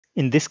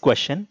In this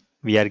question,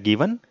 we are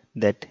given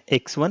that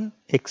x1,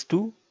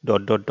 x2,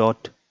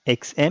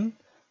 xm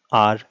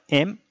are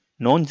m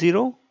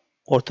non-zero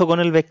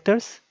orthogonal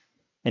vectors,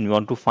 and we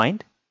want to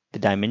find the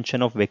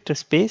dimension of vector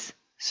space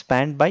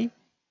spanned by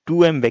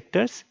 2m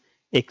vectors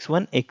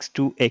x1,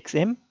 x2,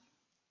 xm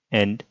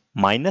and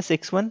minus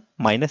x1,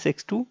 minus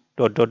x2,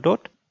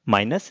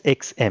 minus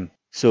xm.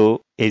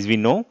 So as we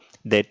know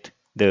that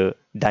the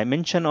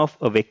dimension of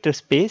a vector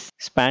space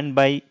spanned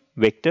by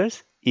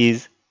vectors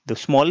is the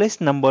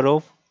smallest number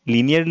of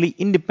linearly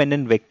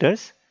independent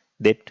vectors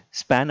that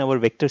span our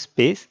vector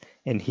space,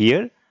 and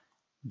here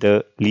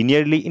the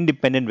linearly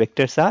independent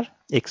vectors are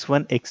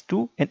x1,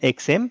 x2 and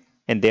xm,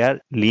 and they are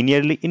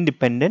linearly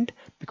independent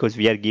because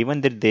we are given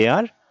that they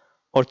are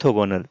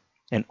orthogonal,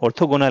 and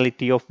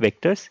orthogonality of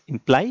vectors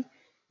imply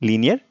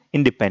linear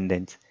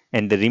independence,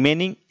 and the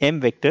remaining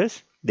m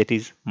vectors, that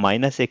is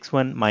minus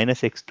x1,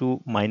 minus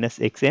x2, minus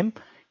xm,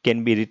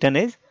 can be written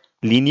as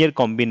linear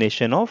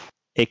combination of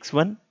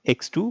x1,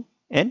 x2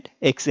 and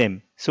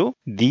xm. So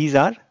these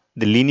are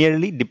the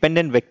linearly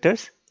dependent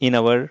vectors in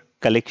our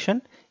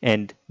collection,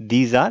 and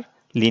these are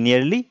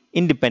linearly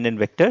independent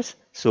vectors.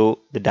 So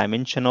the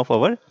dimension of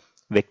our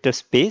vector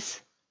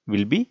space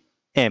will be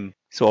m.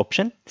 So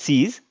option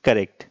C is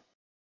correct.